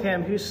more with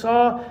him, who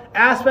saw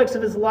aspects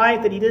of his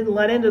life that he didn't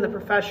let into the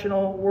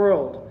professional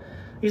world.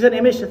 Use that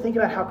image to think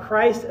about how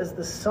Christ, as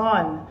the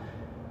Son,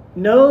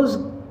 knows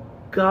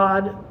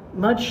God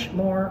much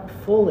more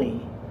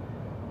fully.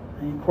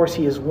 And of course,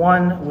 he is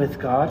one with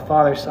God,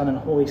 Father, Son, and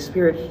Holy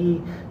Spirit.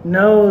 He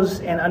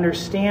knows and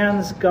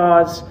understands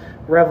God's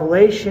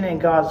revelation and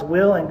God's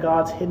will and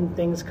God's hidden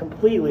things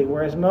completely,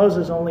 whereas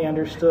Moses only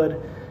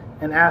understood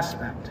an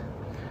aspect.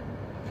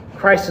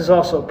 Christ is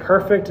also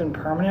perfect and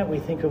permanent. We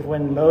think of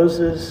when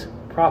Moses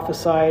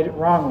prophesied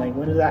wrongly.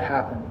 When did that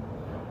happen?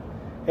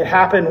 It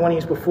happened when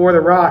he's before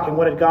the rock, and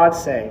what did God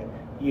say?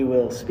 You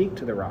will speak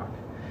to the rock.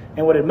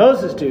 And what did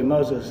Moses do?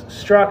 Moses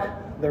struck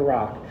the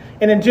rock.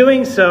 And in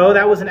doing so,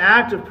 that was an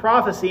act of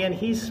prophecy, and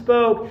he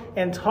spoke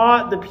and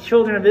taught the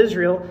children of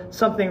Israel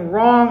something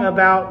wrong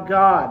about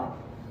God.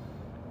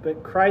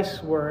 But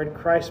Christ's word,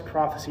 Christ's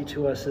prophecy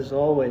to us is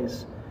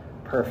always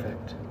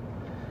perfect.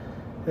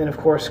 Then, of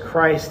course,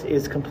 Christ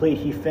is complete.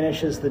 He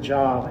finishes the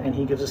job, and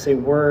he gives us a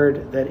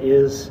word that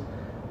is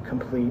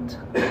complete.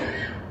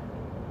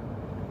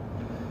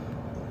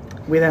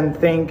 We then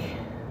think,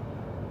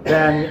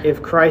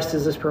 if Christ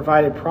is this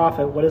provided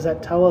prophet, what does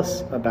that tell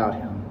us about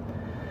him?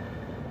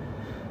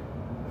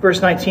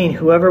 Verse 19,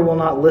 whoever will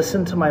not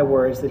listen to my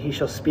words that he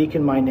shall speak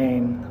in my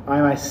name, I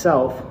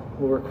myself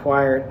will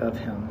require it of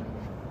him.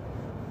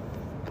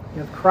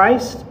 If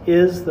Christ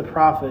is the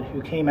prophet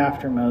who came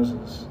after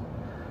Moses,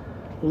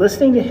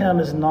 listening to him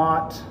is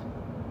not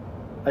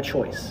a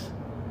choice.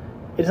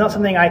 It's not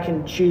something I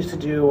can choose to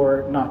do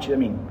or not choose. I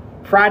mean,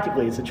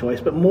 practically it's a choice,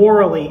 but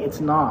morally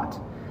it's not.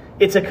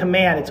 It's a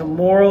command. It's a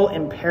moral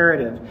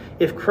imperative.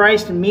 If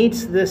Christ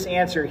meets this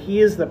answer, he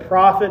is the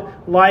prophet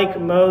like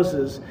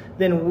Moses,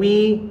 then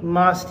we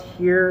must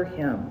hear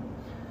him.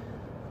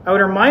 I would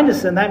remind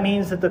us then that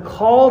means that the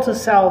call to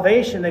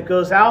salvation that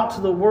goes out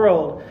to the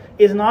world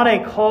is not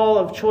a call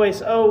of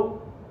choice.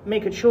 Oh,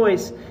 make a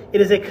choice. It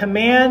is a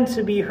command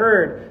to be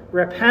heard.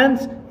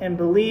 Repent and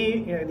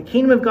believe. The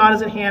kingdom of God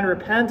is at hand.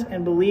 Repent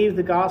and believe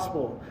the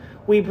gospel.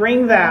 We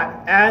bring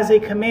that as a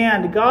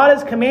command. God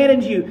has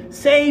commanded you,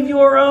 save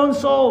your own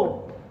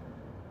soul.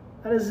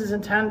 That is his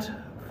intent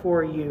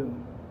for you.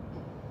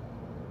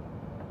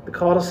 The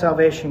call to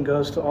salvation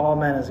goes to all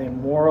men as a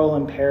moral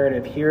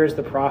imperative. Here is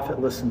the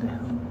prophet, listen to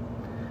him.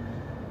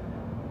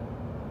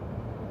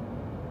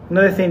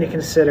 Another thing to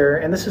consider,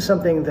 and this is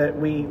something that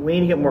we need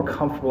to get more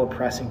comfortable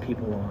pressing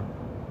people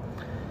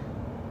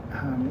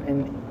on.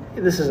 And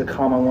this is a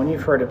common one.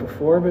 You've heard it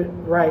before, but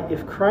right,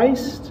 if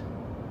Christ...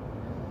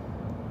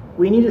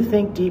 We need to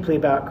think deeply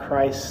about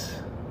Christ's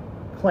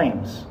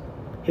claims,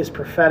 his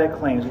prophetic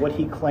claims, what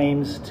he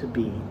claims to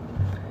be.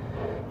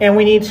 And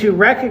we need to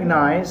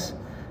recognize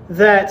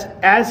that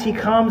as he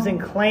comes and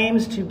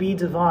claims to be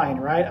divine,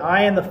 right?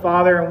 I and the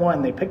Father are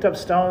one. They picked up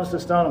stones to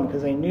stone him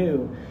because they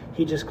knew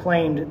he just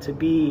claimed to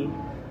be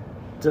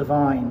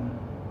divine.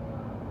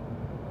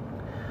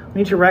 We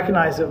need to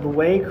recognize that the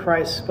way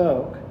Christ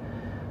spoke,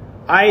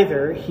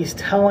 either he's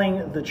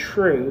telling the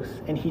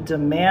truth and he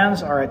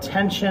demands our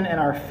attention and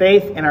our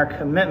faith and our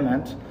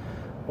commitment,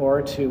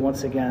 or to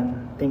once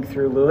again think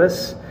through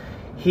Lewis,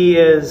 he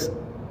is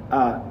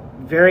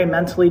very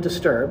mentally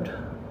disturbed,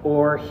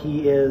 or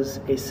he is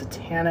a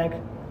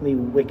satanically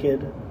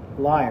wicked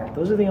liar.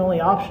 Those are the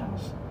only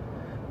options.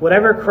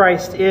 Whatever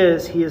Christ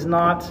is, he is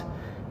not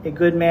a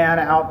good man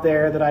out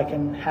there that I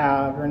can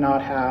have or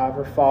not have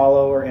or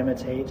follow or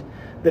imitate.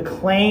 The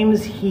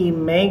claims he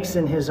makes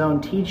in his own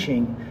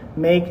teaching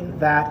make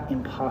that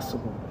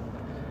impossible.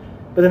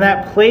 But then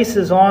that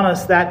places on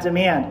us that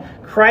demand.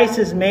 Christ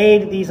has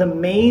made these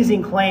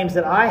amazing claims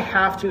that I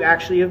have to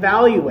actually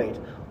evaluate.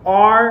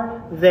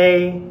 Are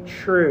they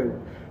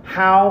true?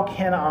 How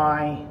can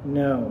I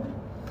know?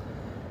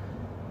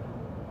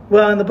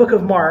 Well, in the book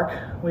of Mark,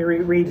 we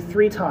read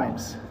 3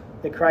 times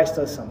that Christ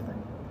does something.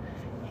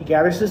 He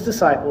gathers his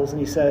disciples and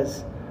he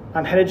says,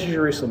 I'm headed to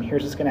Jerusalem.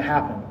 Here's what's going to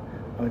happen.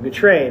 I'm going to be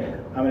betrayed.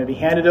 I'm going to be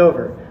handed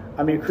over.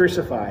 I'm going to be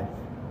crucified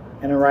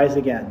and arise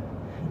again.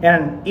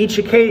 And on each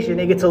occasion,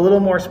 it gets a little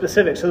more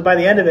specific. So by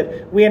the end of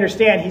it, we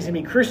understand he's going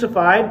to be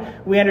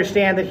crucified. We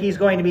understand that he's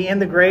going to be in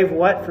the grave,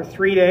 for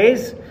 3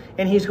 days?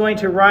 And he's going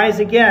to rise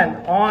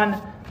again on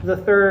the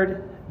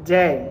 3rd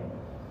day.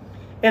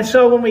 And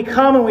so when we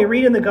come and we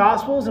read in the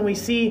Gospels and we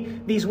see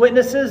these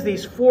witnesses,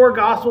 these 4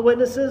 Gospel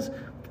witnesses,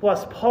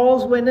 plus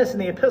Paul's witness in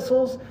the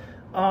epistles,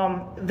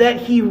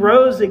 that he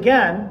rose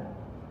again,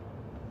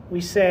 we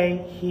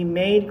say he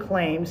made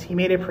claims, he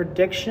made a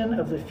prediction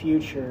of the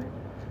future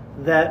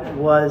that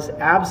was,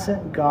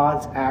 absent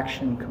God's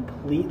action,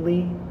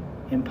 completely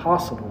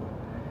impossible.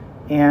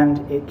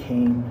 And it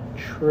came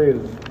true.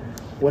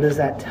 What does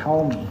that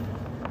tell me?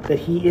 That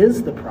he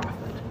is the prophet.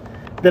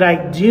 That I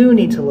do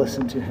need to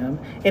listen to him.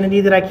 And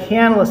indeed that I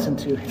can listen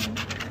to him.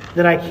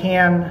 That I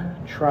can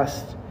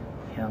trust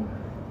him.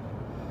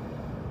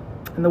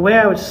 And the way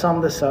I would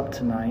sum this up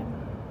tonight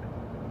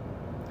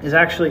is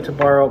actually to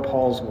borrow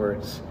Paul's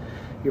words.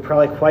 You're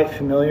probably quite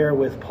familiar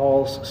with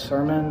Paul's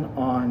sermon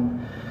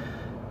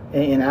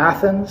in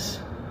Athens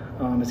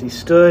as he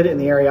stood in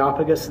the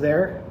Areopagus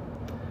there.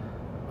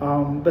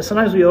 But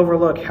sometimes we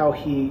overlook how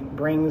he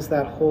brings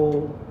that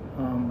whole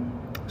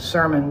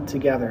sermon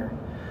together.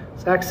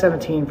 It's Acts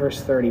 17,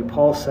 verse 30.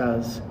 Paul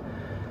says,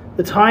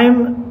 the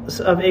times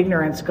of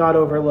ignorance God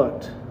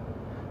overlooked,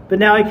 but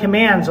now he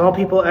commands all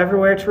people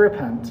everywhere to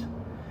repent,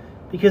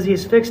 because he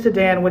has fixed a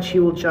day on which he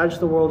will judge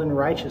the world in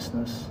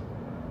righteousness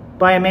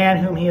by a man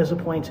whom he has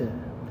appointed.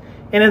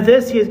 And of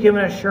this he has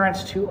given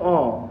assurance to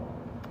all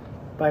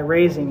by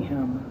raising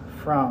him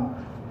from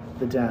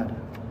the dead.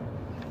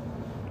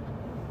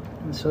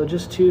 And so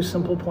just two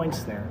simple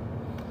points there.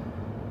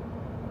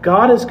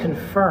 God is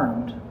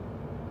confirmed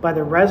by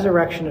the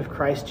resurrection of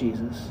Christ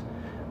Jesus,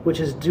 which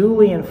is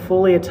duly and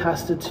fully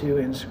attested to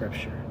in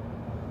Scripture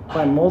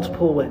by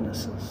multiple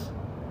witnesses.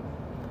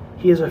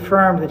 He has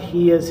affirmed that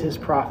he is his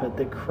prophet,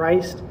 that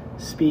Christ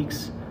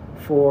speaks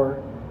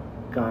for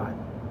God.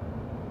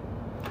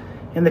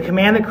 And the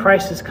command that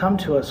Christ has come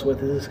to us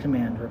with is this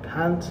command: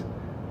 repent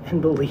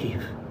and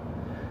believe.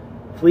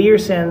 Flee your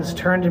sins,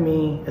 turn to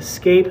me,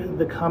 escape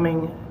the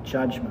coming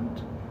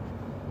judgment.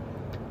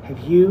 Have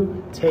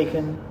you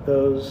taken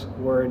those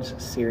words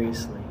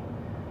seriously?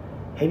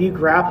 Have you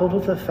grappled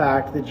with the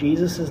fact that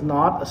Jesus is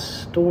not a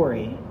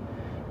story?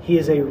 He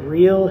is a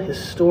real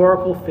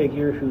historical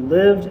figure who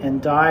lived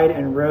and died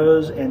and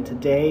rose and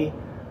today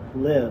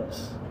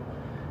lives.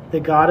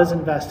 That God has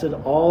invested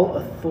all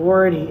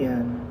authority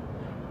in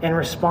and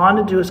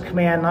responded to his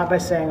command not by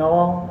saying,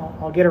 oh,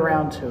 I'll get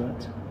around to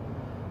it.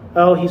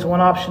 Oh, he's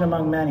one option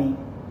among many.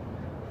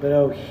 But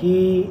oh,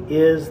 he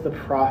is the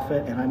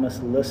prophet and I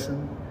must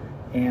listen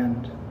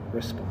and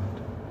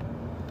respond.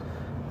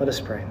 Let us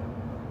pray.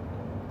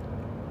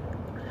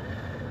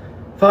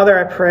 Father,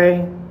 I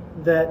pray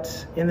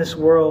that in this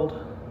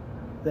world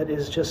that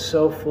is just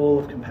so full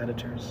of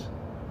competitors,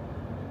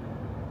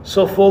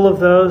 so full of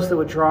those that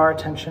would draw our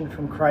attention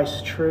from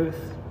Christ's truth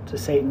to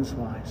Satan's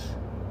lies,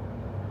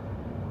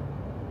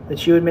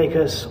 that you would make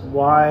us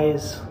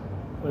wise,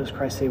 what does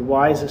Christ say,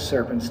 wise as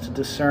serpents, to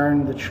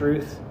discern the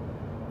truth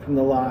from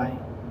the lie,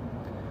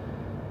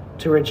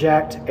 to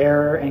reject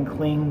error and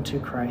cling to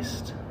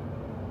Christ.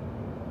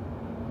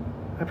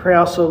 I pray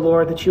also,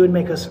 Lord, that you would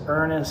make us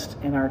earnest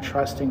in our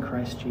trust in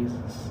Christ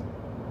Jesus,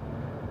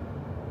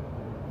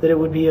 that it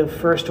would be of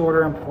first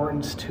order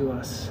importance to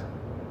us,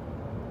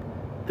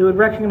 that would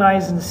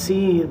recognize and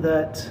see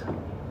that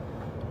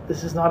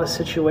this is not a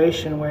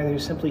situation where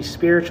there's simply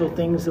spiritual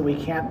things that we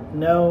can't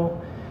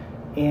know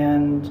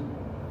and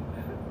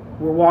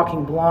we're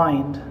walking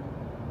blind.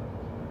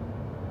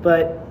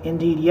 But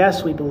indeed,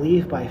 yes, we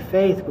believe by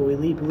faith, but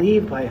we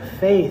believe by a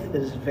faith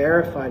that is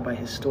verified by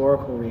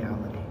historical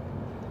reality.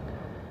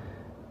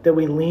 That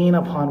we lean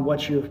upon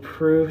what you have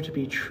proved to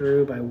be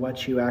true by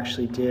what you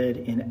actually did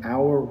in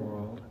our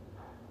world,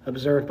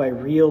 observed by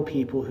real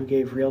people who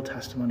gave real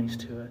testimonies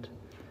to it.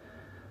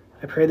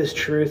 I pray this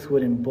truth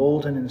would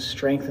embolden and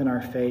strengthen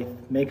our faith,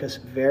 make us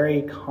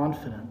very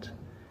confident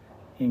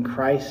in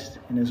Christ,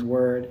 in his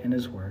word, and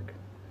his work.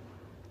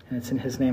 And it's in his name